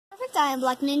I am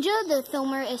Black Ninja, the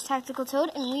filmer is Tactical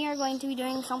Toad, and we are going to be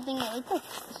doing something really cool.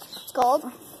 It's called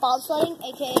bobsledding,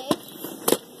 aka...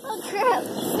 Oh crap!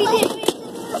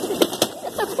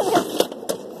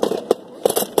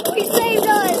 We saved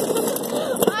us!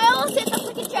 I almost hit the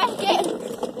freaking trash can!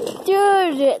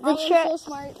 Dude, the trash... so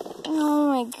smart. Oh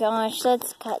my gosh,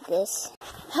 let's cut this.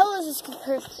 How is this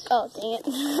perfect? Oh, dang it.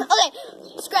 Okay,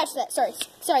 scratch that.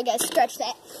 Sorry guys, scratch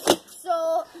that.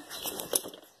 So...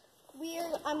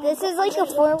 This is like a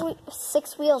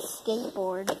 6-wheel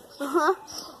skateboard.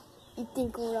 You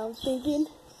think what I'm thinking?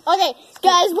 Okay,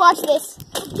 guys, watch this.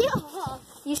 Get off.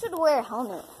 You should wear a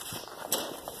helmet.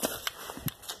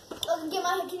 Can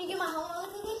you get my helmet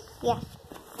really quickly? Yeah.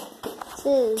 This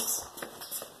is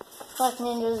Black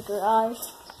Ninja's garage.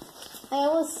 I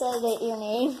almost said it, your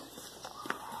name.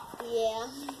 Yeah.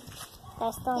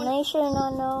 Destination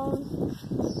unknown.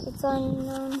 It's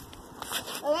unknown.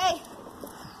 Okay.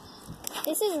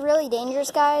 This is really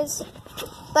dangerous, guys.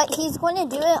 But he's going to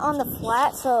do it on the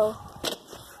flat, so...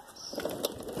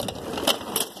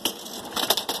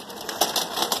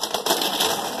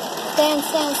 Stand.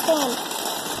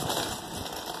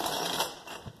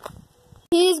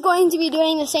 He's going to be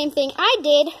doing the same thing I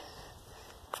did.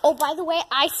 Oh, by the way,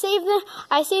 I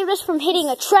saved us from hitting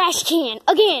a trash can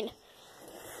again.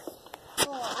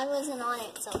 Oh, I wasn't on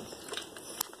it, so...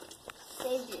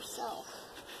 Save yourself.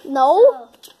 No? Oh.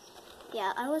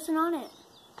 Yeah, I wasn't on it.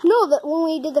 No, when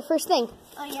we did the first thing.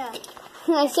 Oh, yeah.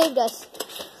 I saved us.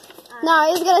 Now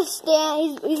he's gonna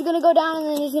stand. He's gonna go down and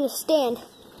then he's gonna stand.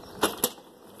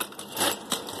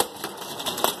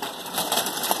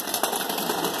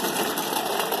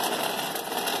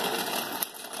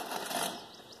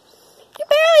 You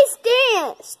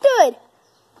barely stood.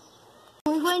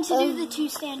 We're going to do the two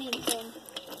standing thing.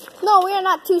 No, we are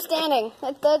not two standing.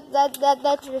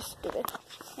 That's just stupid.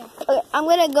 Yeah. Okay, I'm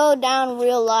gonna go down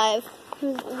real live.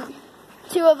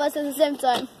 Two of us at the same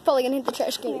time. Probably gonna hit the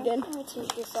trash can again. Let me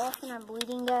take this off and I'm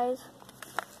bleeding, guys.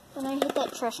 When I hit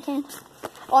that trash can.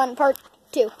 On part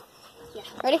 2. Yeah.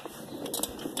 Ready?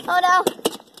 Oh no!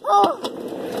 Oh!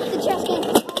 The trash can.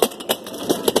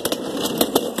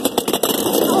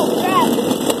 Oh crap.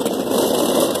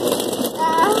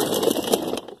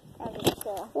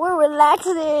 We're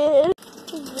relaxing. This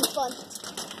has been fun.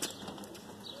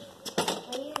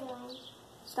 What are you doing?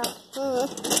 Stop.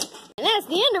 And that's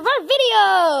the end of our video.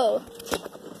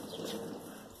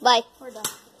 Bye. We're done.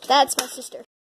 That's my sister.